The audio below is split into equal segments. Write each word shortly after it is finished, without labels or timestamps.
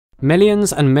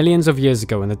Millions and millions of years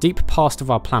ago in the deep past of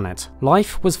our planet,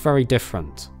 life was very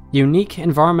different. Unique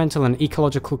environmental and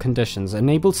ecological conditions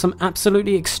enabled some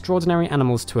absolutely extraordinary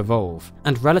animals to evolve,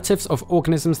 and relatives of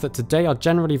organisms that today are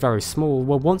generally very small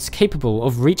were once capable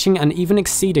of reaching and even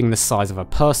exceeding the size of a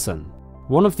person.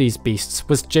 One of these beasts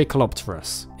was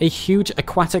Jaekelopterus, a huge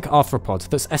aquatic arthropod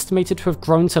that's estimated to have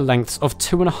grown to lengths of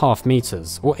 2.5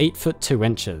 meters or 8 foot 2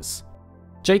 inches.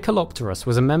 Jaekelopterus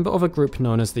was a member of a group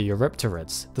known as the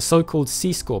eurypterids, the so-called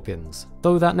sea scorpions,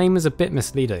 though that name is a bit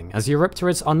misleading as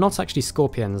eurypterids are not actually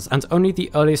scorpions and only the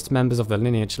earliest members of the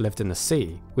lineage lived in the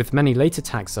sea, with many later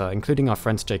taxa, including our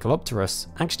friend Jaekelopterus,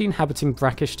 actually inhabiting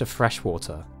brackish to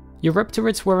freshwater.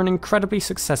 Eurypterids were an incredibly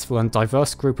successful and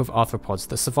diverse group of arthropods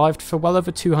that survived for well over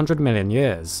 200 million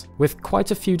years, with quite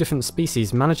a few different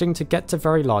species managing to get to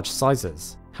very large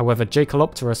sizes. However,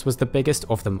 Jaekelopterus was the biggest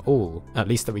of them all, at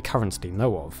least that we currently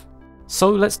know of. So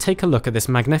let's take a look at this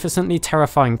magnificently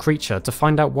terrifying creature to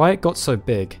find out why it got so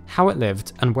big, how it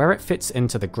lived, and where it fits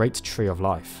into the great tree of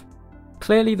life.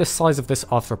 Clearly, the size of this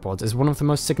arthropod is one of the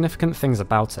most significant things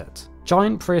about it.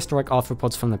 Giant prehistoric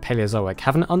arthropods from the Paleozoic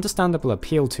have an understandable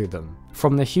appeal to them,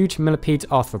 from the huge millipede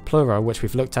Arthropod, which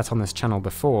we've looked at on this channel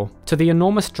before, to the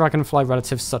enormous dragonfly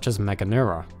relatives such as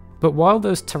Meganeura. But while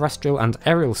those terrestrial and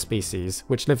aerial species,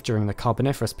 which lived during the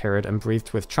Carboniferous period and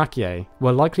breathed with tracheae,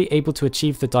 were likely able to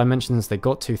achieve the dimensions they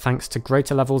got to thanks to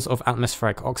greater levels of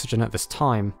atmospheric oxygen at this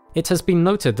time, it has been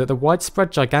noted that the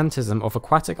widespread gigantism of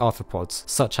aquatic arthropods,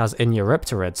 such as in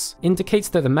eurypterids, indicates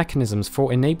that the mechanisms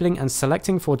for enabling and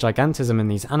selecting for gigantism in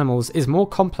these animals is more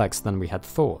complex than we had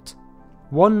thought.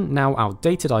 One now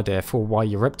outdated idea for why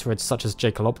eurypterids such as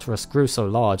Jaekelopterus grew so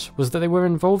large was that they were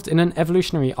involved in an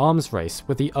evolutionary arms race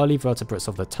with the early vertebrates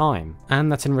of the time, and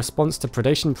that in response to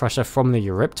predation pressure from the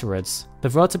eurypterids, the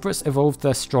vertebrates evolved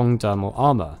their strong dermal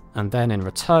armour, and then in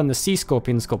return the sea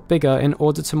scorpions got bigger in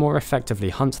order to more effectively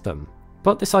hunt them.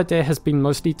 But this idea has been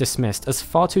mostly dismissed as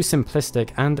far too simplistic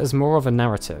and as more of a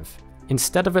narrative.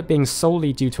 Instead of it being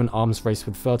solely due to an arms race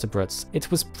with vertebrates,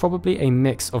 it was probably a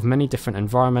mix of many different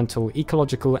environmental,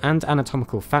 ecological, and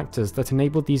anatomical factors that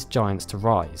enabled these giants to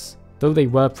rise, though they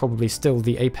were probably still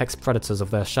the apex predators of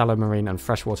their shallow marine and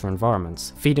freshwater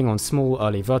environments, feeding on small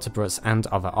early vertebrates and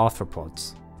other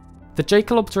arthropods. The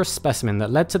Jaekelopterus specimen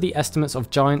that led to the estimates of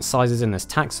giant sizes in this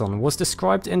taxon was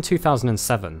described in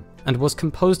 2007, and was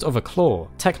composed of a claw,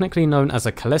 technically known as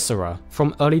a chelicera,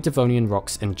 from early Devonian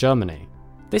rocks in Germany.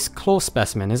 This claw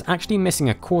specimen is actually missing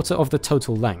a quarter of the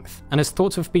total length, and is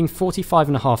thought to have been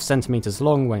 45.5 centimeters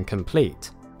long when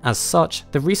complete. As such,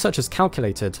 the researchers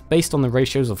calculated, based on the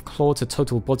ratios of claw to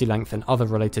total body length in other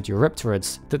related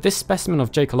eurypterids, that this specimen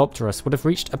of Jaekelopterus would have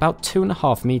reached about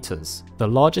 2.5 meters, the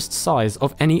largest size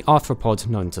of any arthropod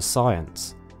known to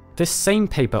science. This same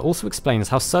paper also explains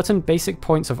how certain basic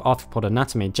points of arthropod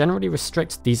anatomy generally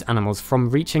restrict these animals from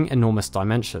reaching enormous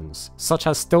dimensions, such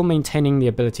as still maintaining the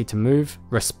ability to move,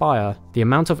 respire, the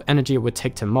amount of energy it would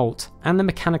take to molt, and the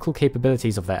mechanical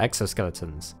capabilities of their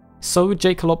exoskeletons. So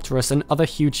Jaekelopterus and other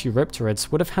huge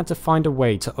eurypterids would have had to find a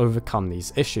way to overcome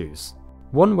these issues.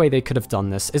 One way they could have done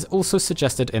this is also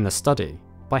suggested in the study,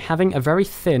 by having a very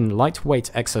thin,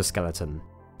 lightweight exoskeleton.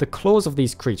 The claws of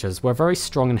these creatures were very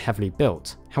strong and heavily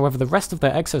built, however the rest of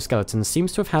their exoskeleton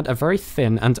seems to have had a very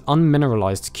thin and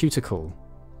unmineralized cuticle.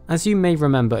 As you may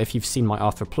remember if you've seen my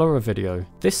Arthropod video,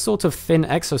 this sort of thin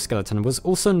exoskeleton was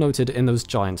also noted in those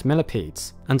giant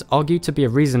millipedes, and argued to be a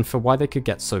reason for why they could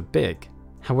get so big.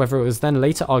 However, it was then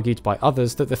later argued by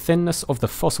others that the thinness of the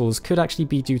fossils could actually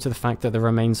be due to the fact that the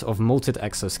remains of molted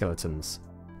exoskeletons.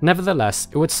 Nevertheless,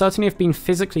 it would certainly have been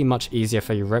physically much easier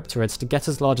for eurypterids to get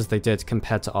as large as they did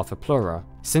compared to Arthropod,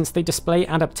 since they display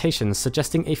adaptations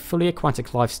suggesting a fully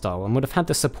aquatic lifestyle and would have had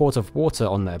the support of water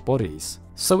on their bodies.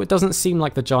 So it doesn't seem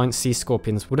like the giant sea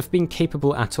scorpions would have been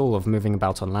capable at all of moving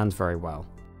about on land very well.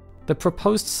 The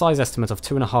proposed size estimate of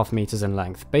 2.5 meters in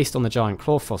length based on the giant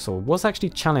claw fossil was actually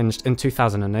challenged in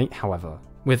 2008 however,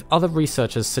 with other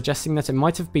researchers suggesting that it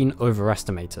might have been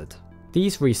overestimated.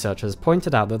 These researchers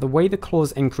pointed out that the way the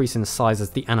claws increase in size as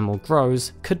the animal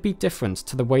grows could be different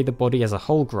to the way the body as a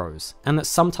whole grows, and that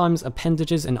sometimes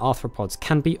appendages in arthropods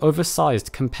can be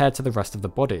oversized compared to the rest of the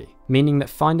body, meaning that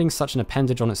finding such an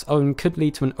appendage on its own could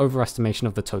lead to an overestimation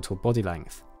of the total body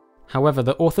length. However,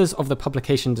 the authors of the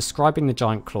publication describing the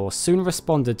giant claw soon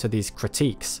responded to these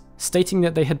critiques, stating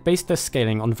that they had based their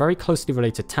scaling on very closely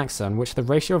related taxa in which the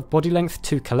ratio of body length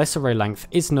to chelicerae length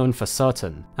is known for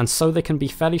certain, and so they can be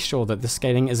fairly sure that the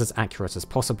scaling is as accurate as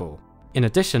possible. In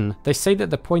addition, they say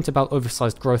that the point about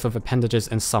oversized growth of appendages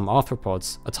in some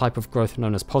arthropods, a type of growth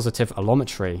known as positive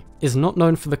allometry, is not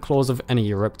known for the claws of any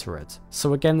eurypterid,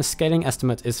 so again the scaling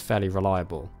estimate is fairly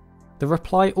reliable. The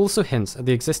reply also hints at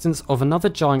the existence of another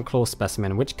giant claw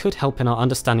specimen which could help in our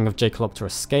understanding of Jaekelopterus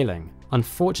scaling.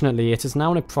 Unfortunately, it is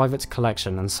now in a private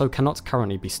collection and so cannot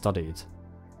currently be studied.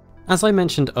 As I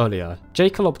mentioned earlier,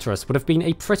 Jaekelopterus would have been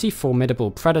a pretty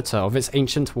formidable predator of its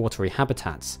ancient watery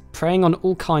habitats, preying on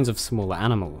all kinds of smaller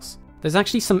animals. There's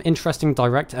actually some interesting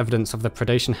direct evidence of the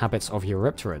predation habits of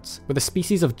eurypterids, with a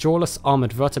species of jawless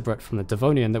armoured vertebrate from the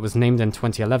Devonian that was named in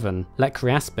 2011,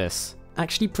 Lecreaspis,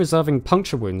 actually preserving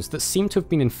puncture wounds that seem to have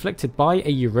been inflicted by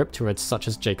a eurypterid such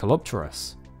as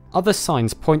Jaekelopterus. Other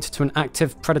signs point to an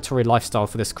active predatory lifestyle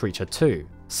for this creature too,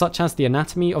 such as the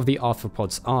anatomy of the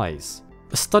arthropod's eyes.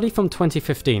 A study from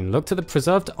 2015 looked at the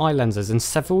preserved eye lenses in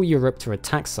several eurypterid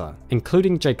taxa,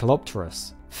 including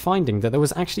Jaekelopterus, finding that there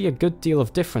was actually a good deal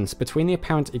of difference between the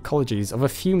apparent ecologies of a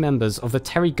few members of the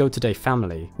Pterygotidae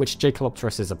family, which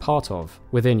Jaekelopterus is a part of,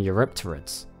 within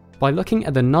eurypterids. By looking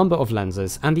at the number of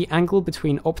lenses and the angle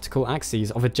between optical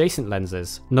axes of adjacent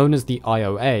lenses, known as the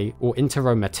IOA or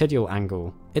interometidial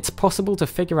angle, it's possible to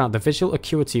figure out the visual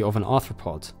acuity of an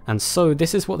arthropod, and so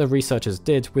this is what the researchers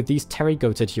did with these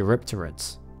pterygotid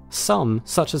eurypterids. Some,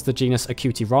 such as the genus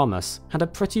Acutiramus, had a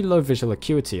pretty low visual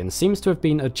acuity and seems to have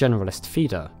been a generalist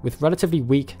feeder, with relatively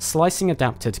weak,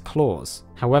 slicing-adapted claws.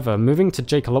 However, moving to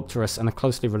Jaekelopterus and the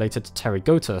closely related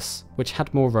Pterygotus, which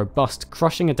had more robust,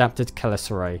 crushing-adapted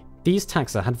chelicerae, these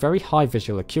taxa had very high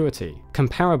visual acuity,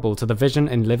 comparable to the vision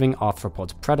in living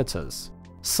arthropod predators.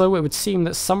 So it would seem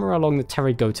that somewhere along the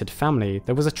pterygotid family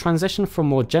there was a transition from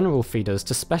more general feeders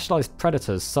to specialized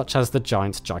predators such as the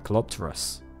giant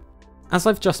Jaekelopterus. As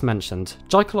I've just mentioned,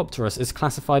 Jaekelopterus is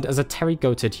classified as a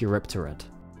pterygotid eurypterid.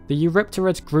 The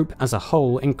eurypterid group as a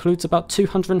whole includes about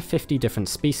 250 different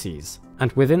species,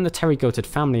 and within the pterygotid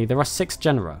family there are 6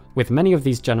 genera, with many of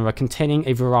these genera containing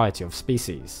a variety of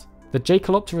species. The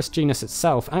Jaekelopterus genus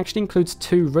itself actually includes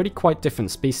 2 really quite different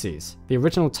species, the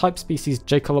original type species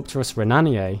Jaekelopterus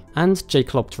rhenaniae and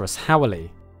Jaekelopterus howelli.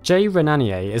 J.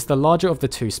 rhenaniae is the larger of the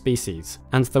 2 species,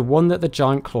 and the one that the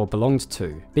giant claw belonged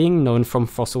to, being known from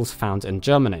fossils found in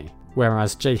Germany,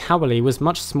 whereas J. howelli was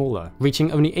much smaller,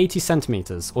 reaching only 80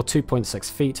 centimeters or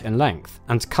 2.6 feet in length,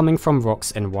 and coming from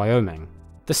rocks in Wyoming.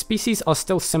 The species are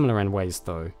still similar in ways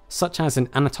though, such as in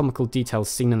anatomical details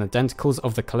seen in the denticles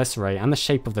of the chelicerae and the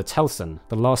shape of the telson,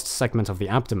 the last segment of the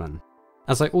abdomen.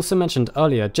 As I also mentioned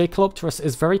earlier, Jaekelopterus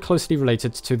is very closely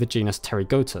related to the genus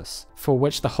Pterygotus, for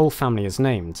which the whole family is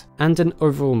named, and in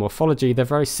overall morphology they're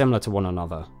very similar to one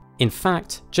another. In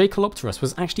fact, Jaekelopterus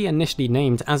was actually initially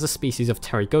named as a species of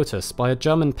Pterygotus by a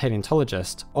German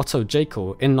paleontologist, Otto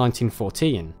Jaekel, in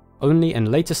 1914. Only in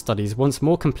later studies, once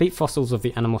more complete fossils of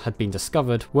the animal had been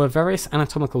discovered, were various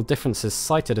anatomical differences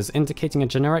cited as indicating a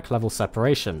generic level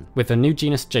separation, with the new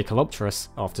genus Jaekelopterus,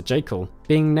 after Jaekel,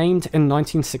 being named in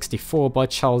 1964 by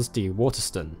Charles D.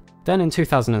 Waterston. Then in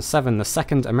 2007, the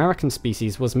second American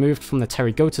species was moved from the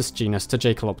Pterygotus genus to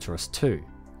Jaekelopterus too.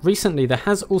 Recently, there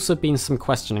has also been some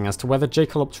questioning as to whether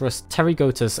Jaekelopterus,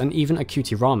 Pterygotus, and even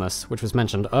Acutiramus, which was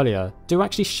mentioned earlier, do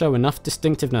actually show enough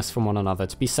distinctiveness from one another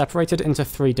to be separated into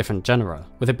 3 different genera,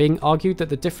 with it being argued that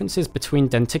the differences between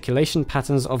denticulation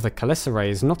patterns of the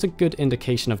chelicerae is not a good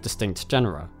indication of distinct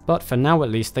genera, but for now at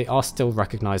least they are still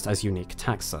recognized as unique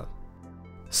taxa.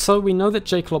 So we know that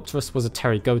Jaekelopterus was a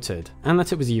pterygotid, and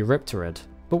that it was a eurypterid,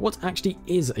 but what actually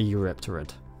is a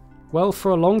eurypterid? Well,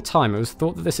 for a long time it was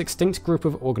thought that this extinct group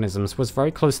of organisms was very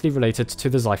closely related to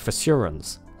the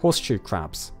Xiphosurans, horseshoe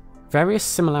crabs. Various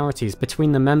similarities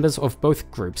between the members of both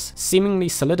groups seemingly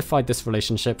solidified this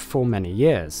relationship for many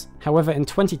years. However, in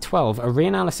 2012, a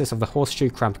reanalysis of the horseshoe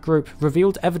crab group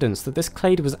revealed evidence that this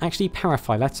clade was actually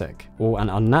paraphyletic, or an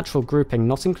unnatural grouping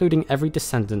not including every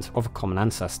descendant of a common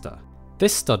ancestor.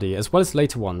 This study, as well as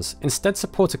later ones, instead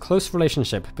support a close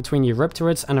relationship between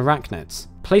eurypterids and arachnids,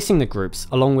 placing the groups,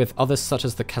 along with others such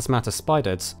as the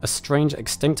Chasmatospidids, a strange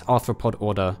extinct arthropod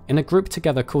order, in a group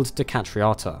together called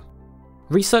Decatriata.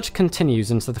 Research continues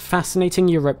into the fascinating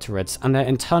eurypterids and their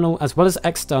internal as well as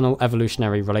external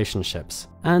evolutionary relationships,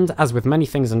 and as with many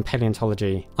things in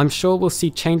paleontology, I'm sure we'll see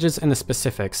changes in the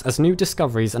specifics as new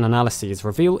discoveries and analyses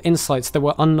reveal insights that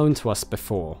were unknown to us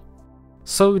before.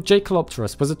 So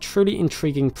Jaekelopterus was a truly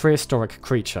intriguing prehistoric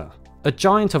creature. A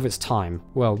giant of its time,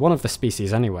 well, one of the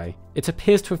species anyway, it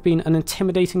appears to have been an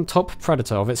intimidating top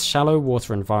predator of its shallow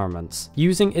water environments,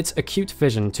 using its acute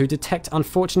vision to detect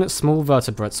unfortunate small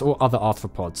vertebrates or other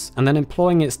arthropods, and then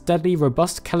employing its deadly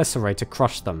robust chelicerae to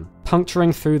crush them,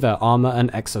 puncturing through their armor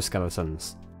and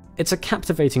exoskeletons. It's a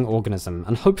captivating organism,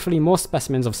 and hopefully more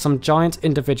specimens of some giant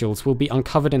individuals will be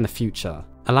uncovered in the future,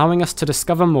 allowing us to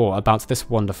discover more about this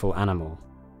wonderful animal.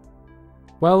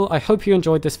 Well, I hope you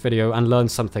enjoyed this video and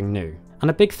learned something new. And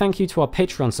a big thank you to our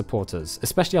Patreon supporters,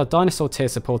 especially our dinosaur tier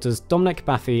supporters Dominic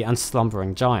Bathy and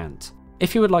Slumbering Giant.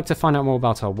 If you would like to find out more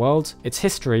about our world, its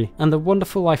history, and the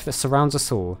wonderful life that surrounds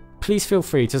us all, please feel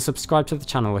free to subscribe to the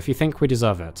channel if you think we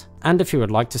deserve it, and if you would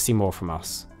like to see more from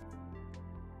us.